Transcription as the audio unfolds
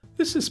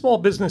This is Small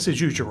Business as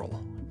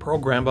Usual, a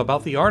program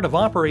about the art of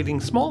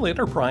operating small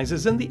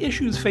enterprises and the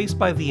issues faced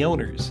by the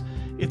owners.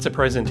 It's a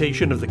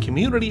presentation of the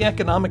Community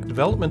Economic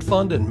Development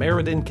Fund in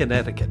Meriden,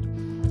 Connecticut.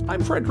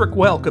 I'm Frederick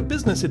Welk, a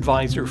business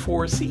advisor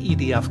for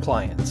CEDF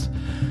clients.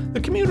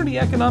 The Community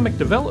Economic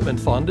Development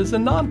Fund is a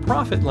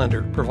nonprofit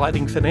lender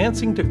providing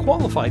financing to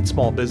qualified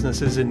small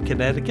businesses in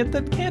Connecticut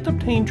that can't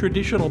obtain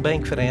traditional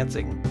bank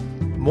financing.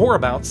 More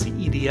about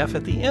CEDF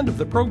at the end of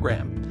the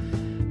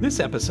program. This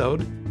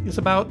episode is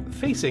about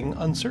facing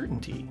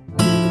uncertainty.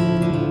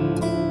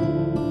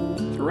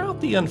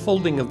 Throughout the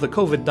unfolding of the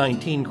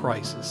COVID-19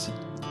 crisis,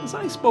 as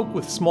I spoke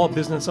with small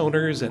business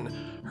owners and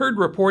heard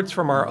reports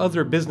from our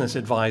other business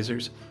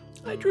advisors,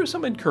 I drew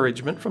some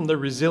encouragement from the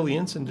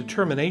resilience and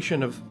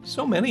determination of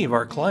so many of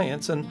our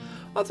clients and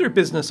other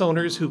business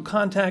owners who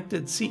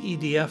contacted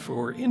CEDF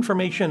for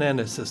information and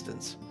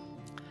assistance.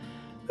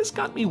 This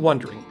got me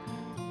wondering,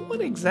 what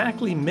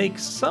exactly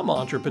makes some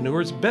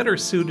entrepreneurs better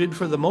suited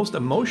for the most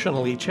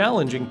emotionally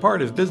challenging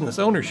part of business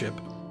ownership,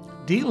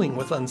 dealing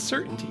with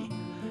uncertainty,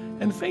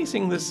 and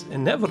facing this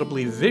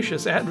inevitably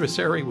vicious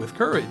adversary with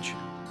courage?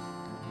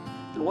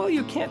 And while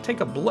you can't take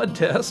a blood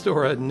test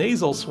or a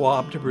nasal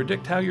swab to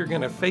predict how you're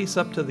going to face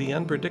up to the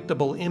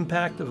unpredictable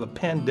impact of a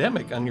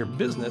pandemic on your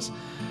business,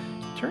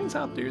 it turns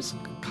out there's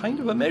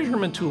kind of a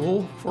measurement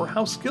tool for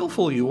how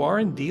skillful you are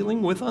in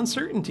dealing with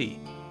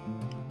uncertainty.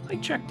 I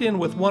checked in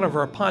with one of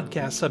our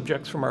podcast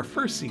subjects from our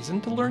first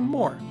season to learn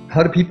more.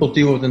 How do people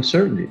deal with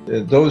uncertainty?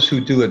 Those who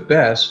do it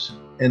best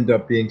end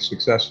up being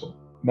successful.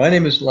 My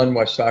name is Len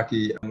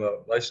Wysocki. I'm a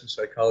licensed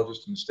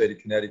psychologist in the state of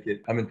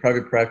Connecticut. I'm in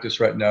private practice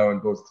right now in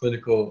both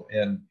clinical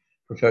and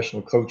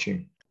professional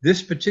coaching.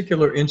 This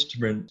particular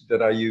instrument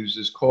that I use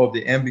is called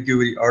the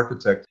Ambiguity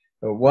Architect.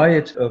 Why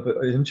it's of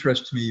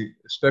interest to me,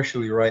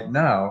 especially right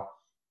now,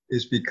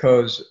 is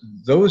because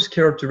those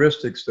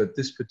characteristics that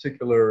this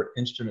particular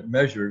instrument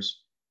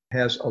measures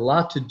has a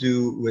lot to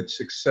do with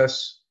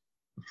success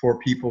for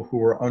people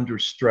who are under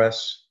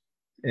stress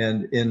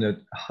and in a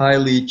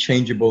highly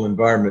changeable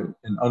environment,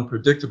 an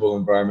unpredictable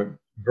environment,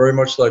 very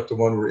much like the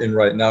one we're in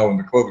right now in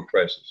the COVID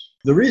crisis.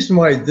 The reason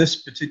why this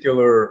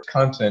particular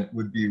content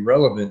would be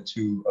relevant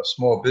to a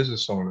small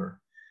business owner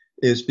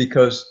is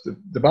because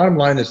the bottom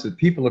line is that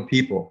people are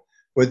people.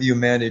 Whether you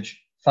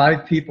manage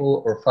 5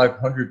 people or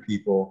 500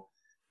 people,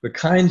 the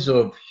kinds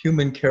of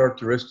human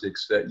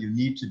characteristics that you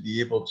need to be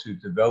able to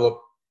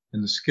develop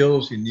and the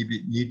skills you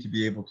need to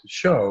be able to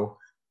show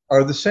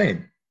are the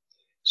same.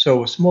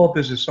 So a small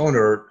business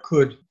owner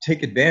could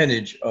take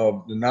advantage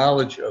of the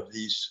knowledge of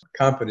these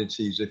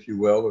competencies, if you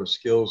will, or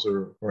skills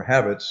or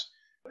habits,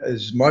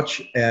 as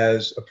much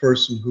as a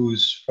person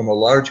who's from a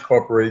large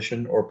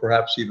corporation or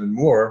perhaps even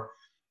more,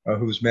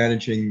 who's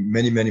managing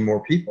many, many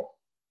more people.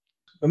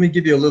 Let me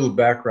give you a little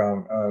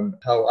background on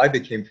how I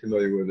became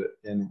familiar with it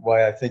and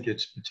why I think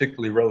it's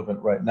particularly relevant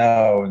right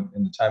now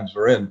in the times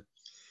we're in.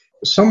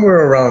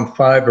 Somewhere around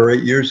 5 or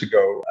 8 years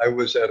ago, I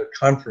was at a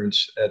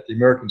conference at the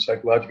American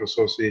Psychological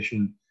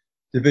Association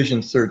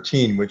Division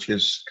 13, which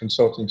is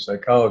consulting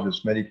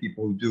psychologists, many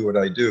people who do what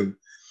I do.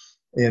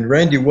 And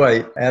Randy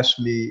White asked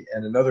me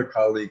and another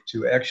colleague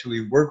to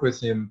actually work with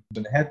him,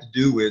 and it had to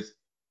do with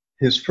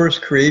his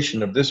first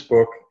creation of this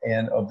book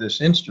and of this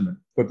instrument.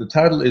 But the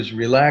title is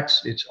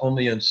Relax, It's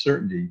Only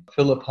Uncertainty.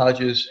 Philip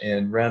Hodges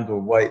and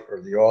Randall White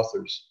are the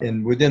authors.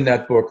 And within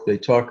that book, they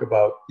talk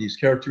about these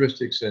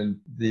characteristics and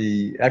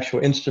the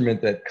actual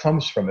instrument that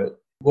comes from it.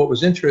 What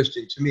was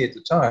interesting to me at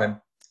the time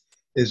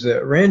is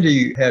that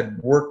Randy had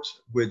worked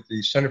with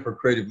the Center for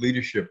Creative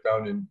Leadership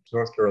down in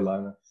North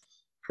Carolina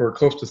for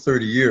close to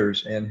 30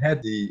 years and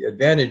had the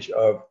advantage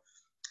of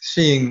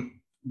seeing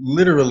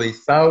literally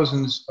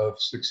thousands of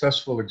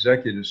successful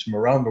executives from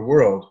around the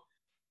world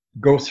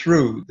go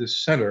through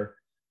this center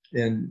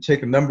and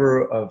take a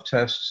number of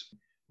tests.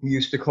 We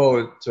used to call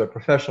it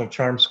professional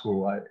charm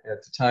school. I,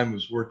 at the time,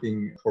 was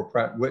working for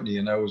Pratt & Whitney,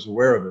 and I was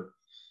aware of it.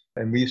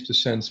 And we used to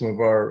send some of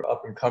our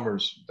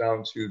up-and-comers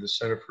down to the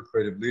Center for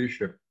Creative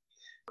Leadership.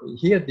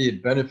 He had the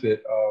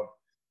benefit of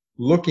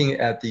looking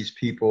at these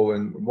people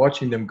and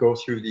watching them go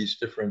through these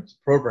different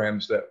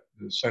programs that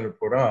the center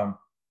put on.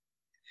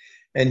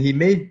 And he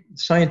made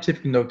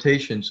scientific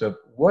notations of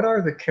what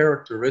are the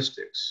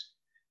characteristics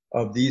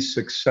of these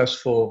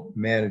successful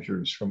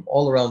managers from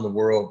all around the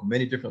world,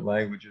 many different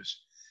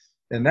languages.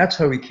 And that's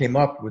how he came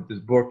up with this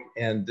book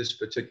and this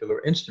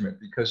particular instrument,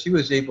 because he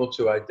was able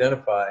to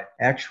identify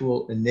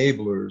actual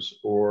enablers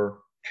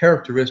or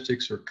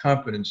characteristics or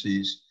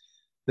competencies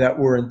that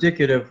were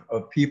indicative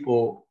of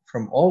people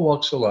from all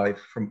walks of life,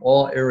 from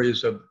all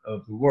areas of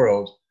the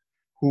world,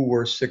 who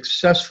were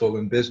successful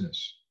in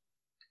business.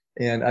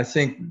 And I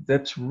think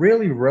that's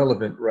really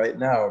relevant right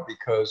now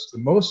because the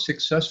most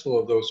successful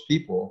of those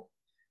people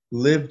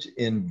lived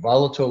in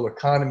volatile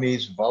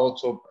economies,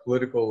 volatile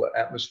political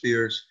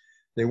atmospheres.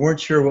 They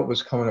weren't sure what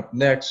was coming up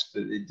next.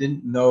 They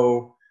didn't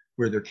know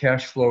where their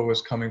cash flow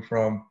was coming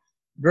from,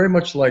 very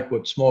much like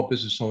what small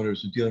business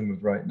owners are dealing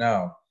with right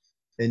now.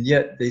 And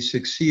yet they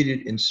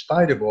succeeded in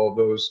spite of all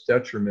those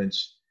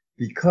detriments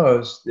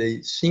because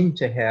they seemed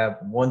to have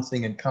one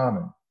thing in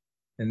common.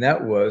 And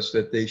that was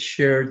that they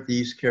shared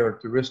these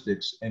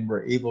characteristics and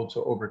were able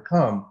to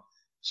overcome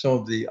some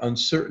of the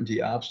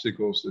uncertainty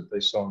obstacles that they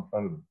saw in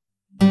front of them.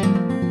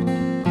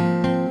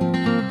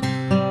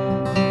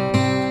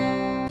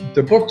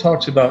 The book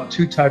talks about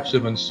two types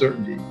of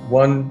uncertainty.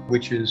 One,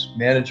 which is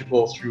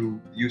manageable through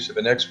the use of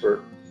an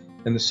expert.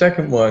 And the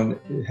second one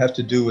has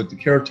to do with the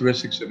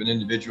characteristics of an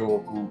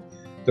individual who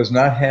does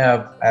not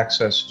have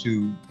access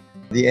to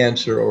the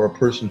answer, or a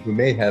person who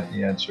may have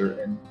the answer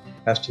and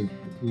has to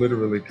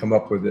literally come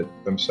up with it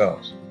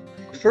themselves.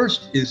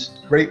 First is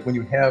great when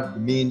you have the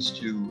means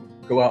to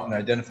go out and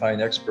identify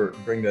an expert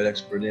and bring that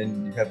expert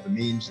in. You have the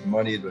means, the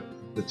money,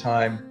 the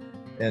time,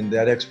 and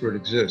that expert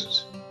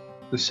exists.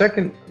 The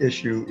second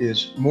issue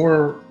is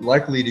more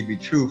likely to be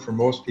true for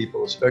most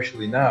people,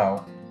 especially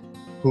now,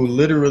 who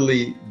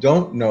literally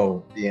don't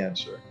know the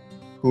answer,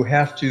 who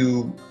have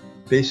to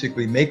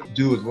basically make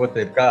do with what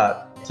they've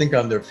got, think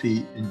on their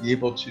feet, and be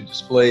able to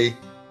display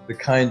the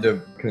kind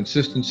of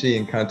consistency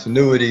and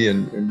continuity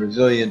and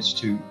resilience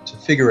to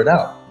figure it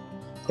out.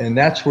 And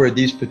that's where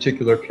these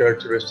particular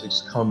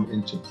characteristics come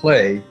into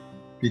play,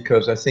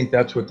 because I think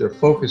that's what they're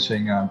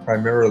focusing on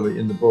primarily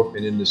in the book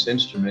and in this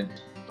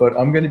instrument. But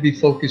I'm going to be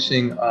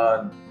focusing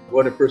on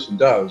what a person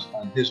does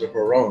on his or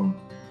her own,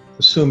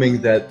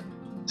 assuming that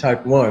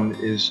type 1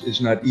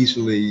 is not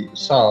easily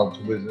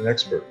solved with an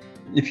expert.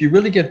 If you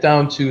really get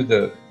down to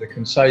the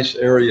concise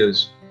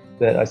areas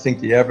that I think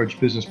the average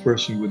business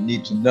person would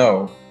need to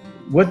know,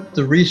 what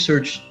the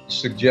research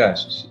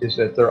suggests is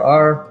that there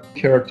are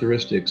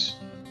characteristics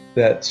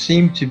that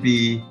seem to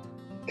be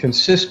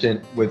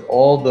consistent with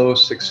all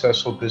those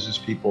successful business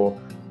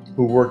people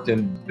who worked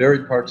in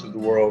varied parts of the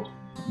world,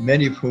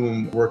 many of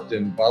whom worked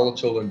in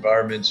volatile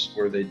environments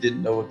where they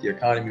didn't know what the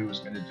economy was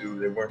going to do.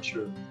 They weren't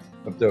sure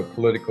of the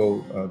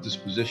political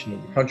disposition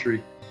of the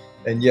country,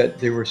 and yet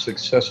they were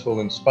successful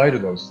in spite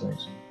of those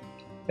things.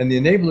 And the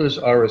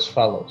enablers are as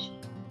follows.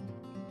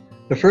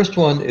 The first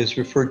one is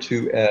referred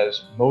to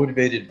as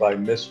motivated by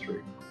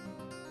mystery.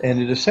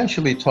 And it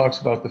essentially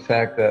talks about the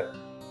fact that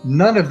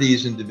none of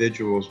these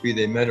individuals, be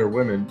they men or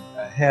women,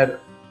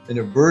 had an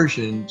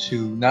aversion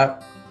to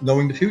not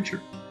knowing the future.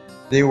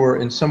 They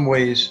were in some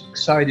ways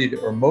excited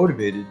or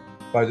motivated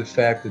by the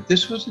fact that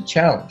this was a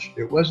challenge.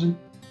 It wasn't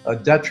a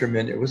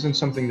detriment. It wasn't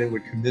something they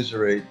would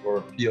commiserate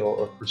or feel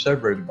or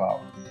perseverate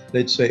about.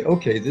 They'd say,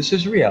 okay, this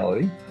is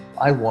reality.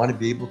 I want to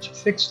be able to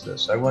fix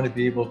this. I want to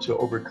be able to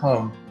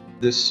overcome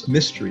this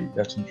mystery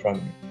that's in front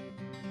of me.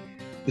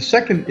 The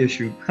second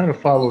issue kind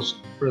of follows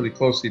fairly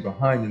closely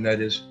behind, and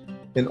that is,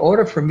 in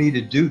order for me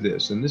to do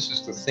this, and this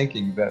is the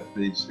thinking that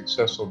the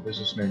successful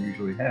businessman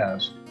usually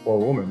has, or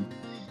woman,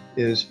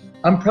 is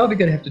I'm probably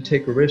going to have to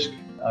take a risk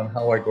on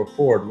how I go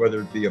forward, whether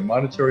it be a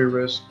monetary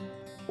risk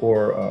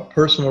or a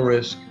personal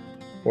risk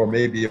or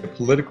maybe a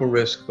political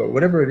risk, but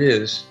whatever it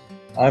is,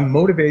 I'm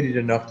motivated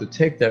enough to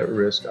take that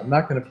risk. I'm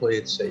not going to play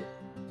it safe.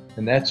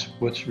 And that's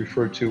what's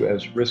referred to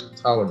as risk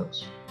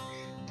tolerance.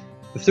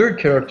 The third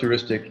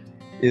characteristic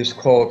is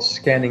called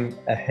scanning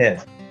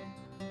ahead.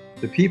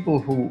 The people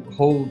who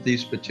hold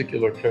these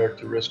particular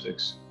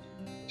characteristics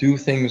do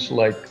things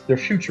like they're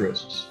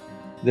futurists.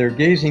 They're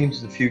gazing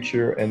into the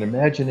future and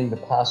imagining the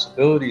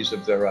possibilities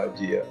of their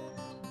idea.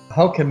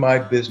 How can my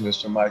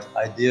business or my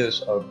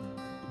ideas of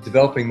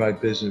developing my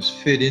business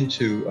fit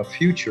into a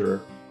future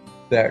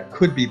that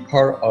could be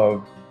part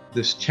of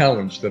this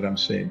challenge that I'm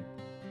seeing?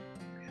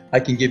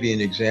 I can give you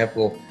an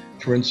example.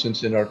 For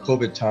instance, in our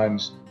COVID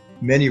times,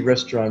 many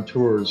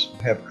restaurateurs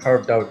have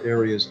carved out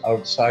areas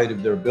outside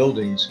of their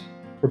buildings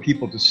for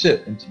people to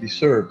sit and to be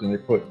served, and they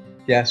put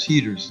gas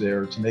heaters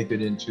there to make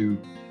it into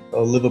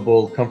a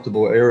livable,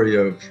 comfortable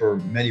area for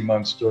many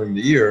months during the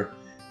year.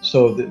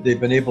 So they've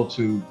been able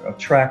to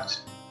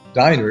attract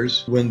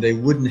diners when they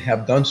wouldn't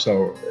have done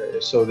so.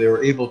 So they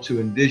were able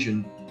to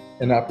envision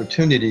an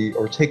opportunity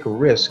or take a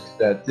risk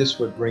that this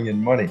would bring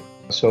in money.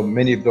 So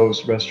many of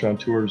those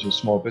restaurateurs are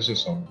small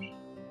business owners.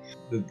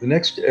 The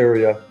next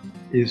area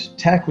is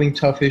tackling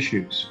tough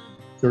issues.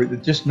 They're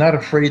just not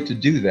afraid to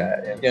do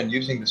that. And again,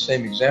 using the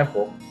same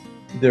example,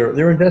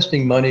 they're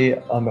investing money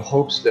on the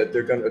hopes that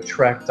they're going to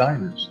attract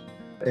diners.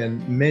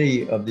 And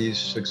many of these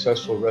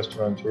successful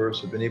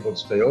restaurateurs have been able to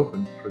stay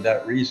open for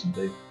that reason.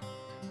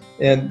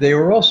 And they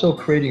were also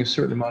creating a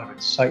certain amount of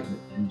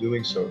excitement in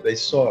doing so. They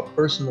saw a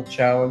personal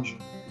challenge.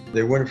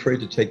 They weren't afraid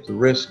to take the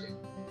risk.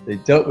 They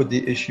dealt with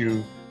the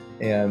issue.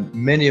 And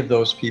many of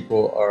those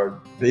people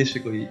are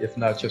basically, if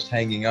not just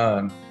hanging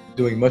on,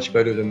 doing much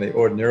better than they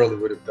ordinarily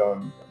would have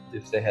done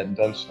if they hadn't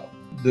done so.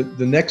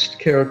 The next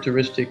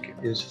characteristic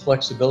is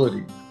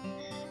flexibility.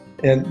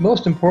 And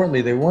most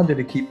importantly, they wanted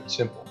to keep it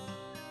simple.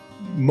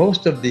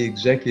 Most of the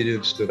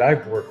executives that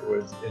I've worked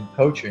with in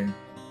coaching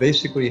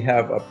basically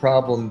have a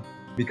problem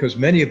because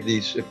many of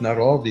these, if not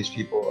all of these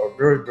people, are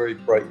very, very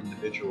bright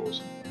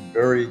individuals and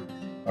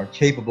are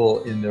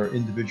capable in their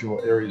individual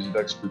areas of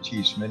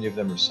expertise. Many of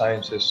them are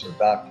scientists or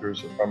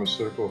doctors or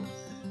pharmaceutical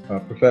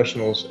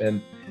professionals,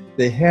 and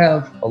they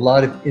have a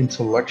lot of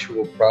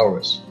intellectual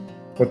prowess.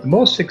 But the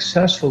most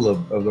successful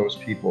of those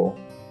people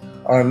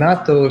are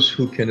not those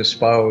who can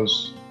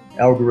espouse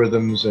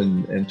algorithms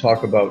and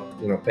talk about,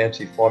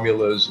 fancy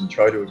formulas and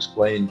try to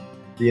explain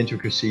the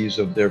intricacies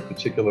of their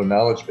particular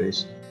knowledge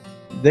base.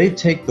 They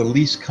take the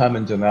least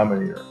common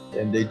denominator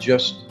and they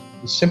just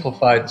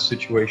simplify the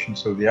situation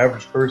so the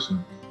average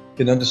person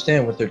can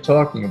understand what they're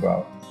talking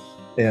about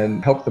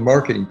and help the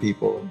marketing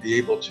people and be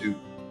able to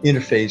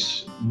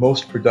interface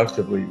most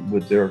productively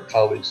with their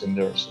colleagues and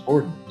their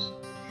subordinates.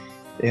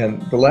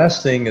 And the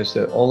last thing is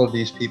that all of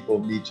these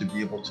people need to be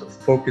able to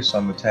focus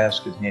on the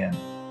task at hand.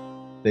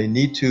 They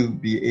need to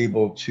be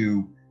able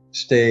to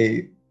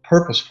stay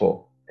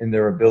purposeful in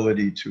their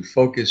ability to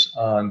focus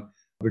on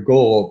the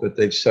goal that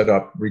they've set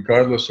up,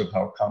 regardless of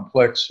how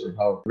complex or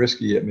how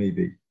risky it may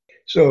be.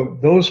 So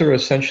those are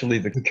essentially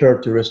the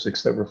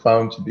characteristics that were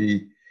found to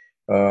be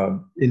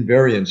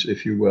invariants,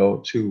 if you will,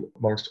 to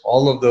amongst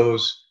all of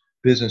those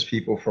business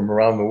people from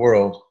around the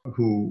world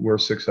who were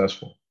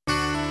successful.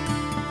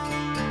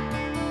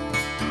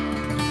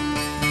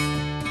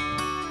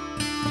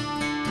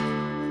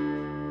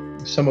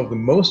 Some of the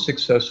most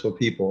successful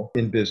people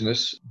in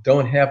business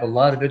don't have a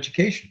lot of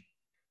education.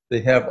 They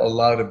have a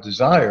lot of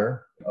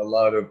desire, a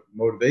lot of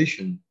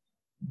motivation,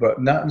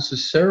 but not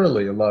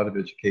necessarily a lot of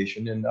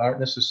education and aren't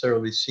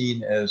necessarily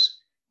seen as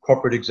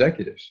corporate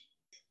executives.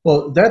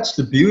 Well, that's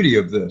the beauty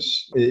of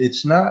this.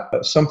 It's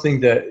not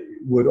something that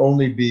would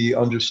only be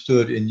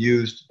understood and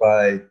used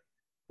by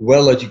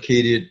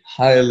well-educated,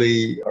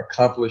 highly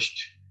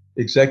accomplished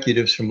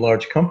executives from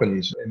large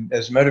companies. And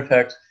as a matter of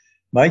fact,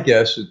 my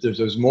guess is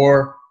there's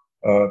more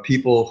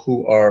people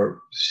who are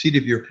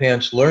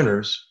seat-of-your-pants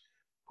learners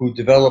who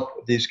develop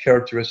these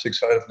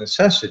characteristics out of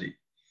necessity.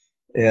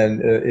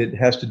 And it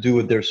has to do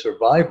with their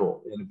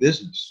survival in a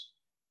business.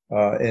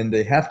 And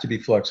they have to be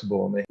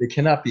flexible, and they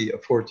cannot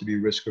afford to be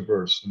risk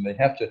averse. And they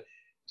have to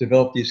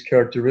develop these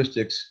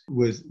characteristics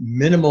with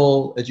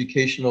minimal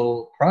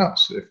educational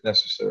prompts if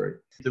necessary.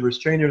 The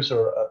restrainers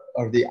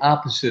are the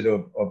opposite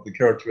of the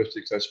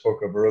characteristics I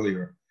spoke of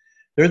earlier.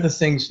 They're the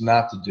things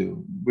not to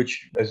do,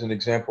 which, as an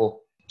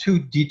example, too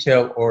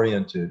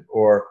detail-oriented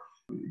or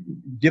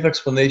give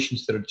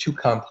explanations that are too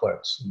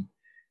complex and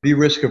be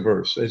risk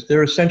averse.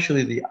 They're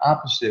essentially the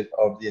opposite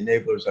of the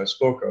enablers I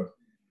spoke of.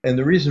 And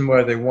the reason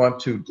why they want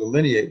to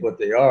delineate what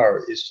they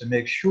are is to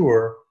make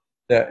sure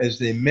that as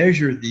they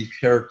measure these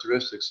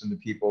characteristics in the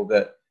people,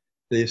 that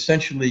they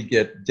essentially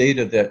get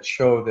data that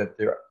show that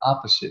they're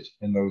opposite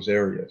in those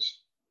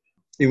areas.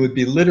 It would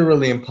be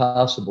literally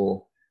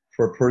impossible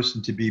for a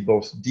person to be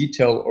both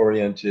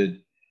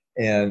detail-oriented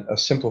and a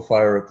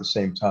simplifier at the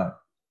same time,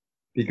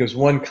 because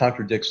one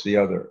contradicts the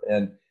other.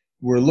 And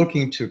we're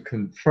looking to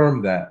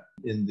confirm that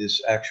in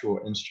this actual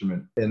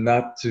instrument and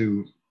not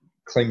to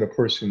claim a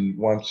person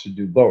wants to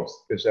do both,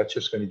 because that's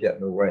just going to get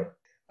in the way.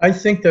 I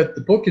think that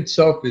the book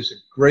itself is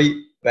a great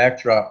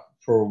backdrop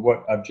for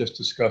what I've just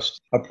discussed.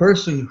 A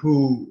person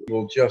who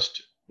will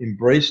just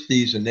embrace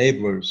these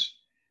enablers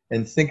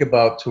and think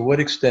about to what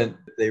extent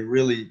they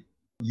really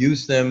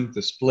use them,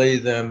 display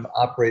them,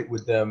 operate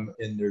with them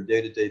in their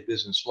day-to-day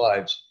business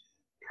lives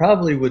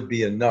probably would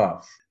be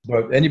enough.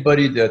 But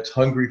anybody that's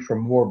hungry for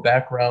more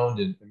background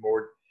and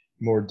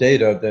more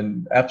data,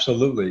 then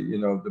absolutely,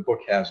 the book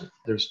has it.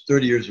 There's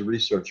 30 years of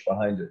research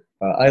behind it.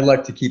 I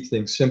like to keep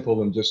things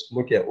simple and just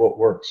look at what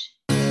works.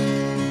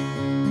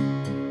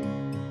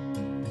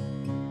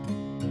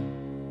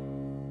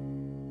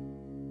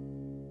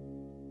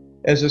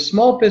 As a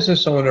small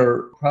business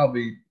owner,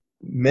 probably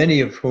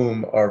many of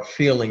whom are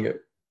feeling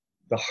it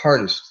the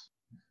hardest,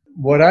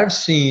 what I've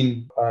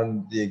seen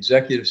on the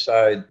executive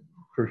side,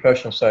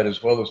 professional side,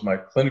 as well as my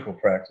clinical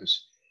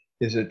practice,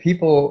 is that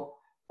people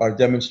are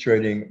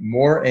demonstrating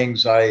more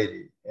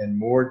anxiety and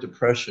more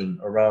depression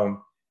around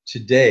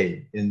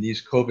today in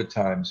these COVID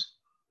times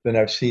than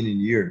I've seen in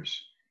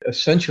years.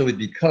 Essentially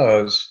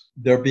because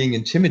they're being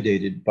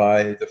intimidated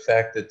by the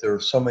fact that there are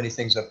so many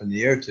things up in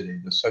the air today.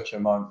 There's such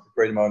a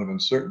great amount of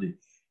uncertainty.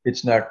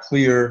 It's not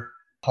clear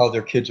how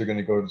their kids are going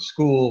to go to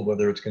school,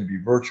 whether it's going to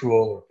be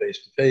virtual or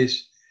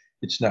face-to-face.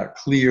 It's not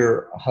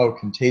clear how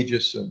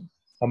contagious and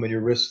how many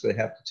risks they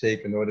have to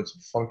take in order to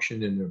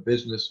function in their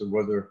business, or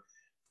whether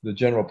the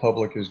general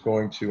public is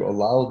going to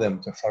allow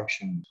them to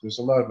function. There's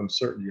a lot of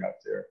uncertainty out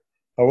there.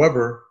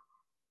 However,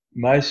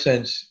 my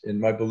sense and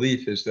my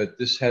belief is that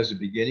this has a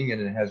beginning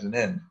and it has an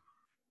end.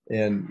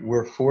 And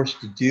we're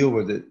forced to deal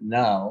with it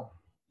now,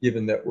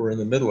 given that we're in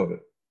the middle of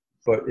it.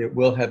 But it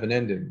will have an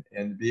ending,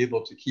 and be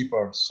able to keep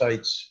our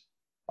sights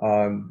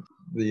on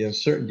the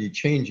uncertainty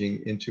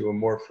changing into a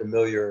more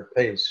familiar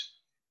pace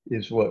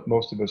is what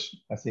most of us,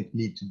 I think,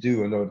 need to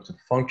do in order to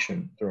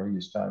function during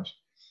these times.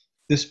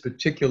 This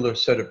particular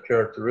set of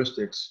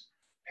characteristics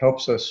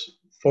helps us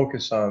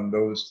focus on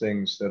those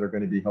things that are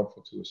going to be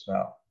helpful to us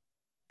now.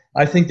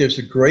 I think there's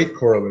a great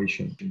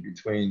correlation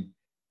between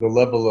the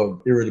level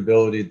of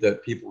irritability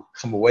that people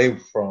come away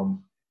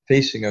from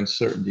facing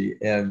uncertainty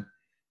and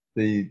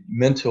the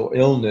mental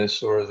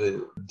illness or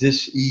the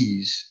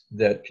dis-ease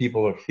that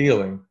people are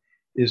feeling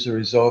is a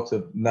result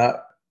of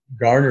not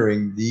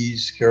garnering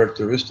these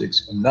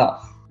characteristics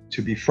enough.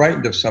 To be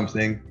frightened of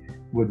something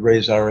would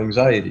raise our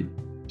anxiety.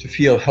 to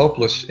feel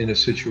helpless in a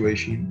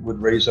situation would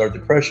raise our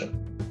depression.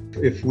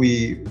 If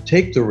we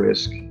take the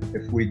risk,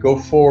 if we go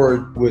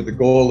forward with a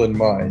goal in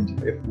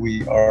mind, if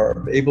we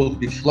are able to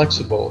be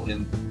flexible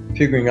in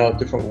figuring out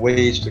different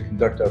ways to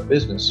conduct our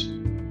business,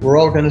 we're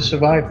all going to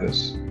survive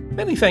this.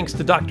 Many thanks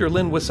to Dr.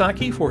 Len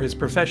Wysocki for his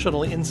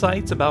professional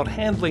insights about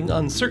handling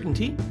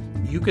uncertainty.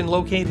 You can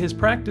locate his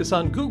practice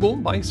on Google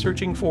by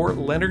searching for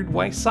Leonard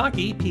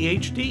Wysocki,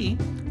 PhD.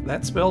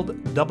 That's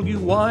spelled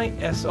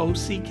W-Y-S-O-C-K-I.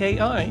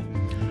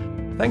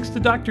 Thanks to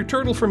Dr.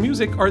 Turtle for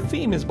music. Our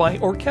theme is by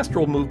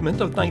Orchestral Movement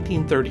of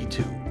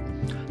 1932.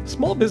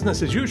 Small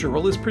Business as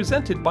Usual is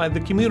presented by the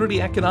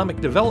Community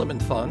Economic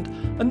Development Fund,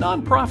 a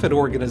nonprofit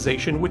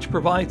organization which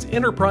provides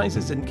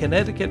enterprises in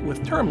Connecticut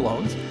with term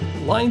loans,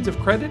 lines of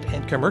credit,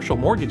 and commercial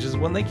mortgages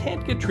when they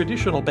can't get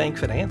traditional bank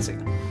financing.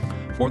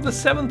 For the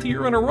 7th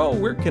year in a row,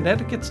 we're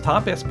Connecticut's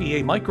top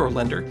SBA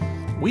microlender.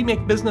 We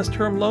make business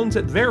term loans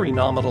at very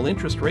nominal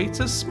interest rates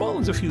as small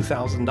as a few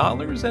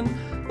 $1,000s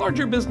and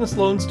larger business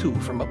loans too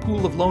from a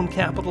pool of loan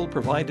capital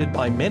provided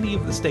by many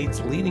of the state's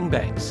leading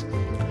banks.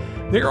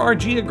 There are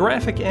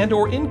geographic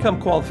and/or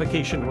income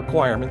qualification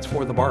requirements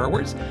for the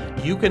borrowers.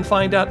 You can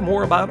find out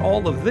more about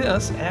all of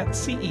this at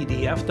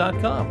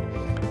cedf.com.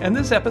 And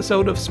this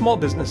episode of Small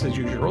Business as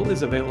Usual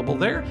is available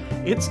there.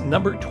 It's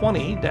number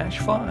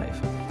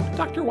 20-5.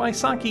 Dr.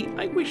 Wysocki,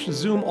 I wish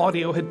Zoom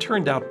audio had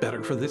turned out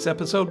better for this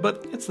episode,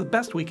 but it's the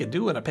best we could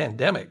do in a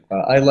pandemic.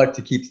 I like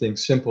to keep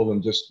things simple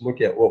and just look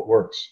at what works.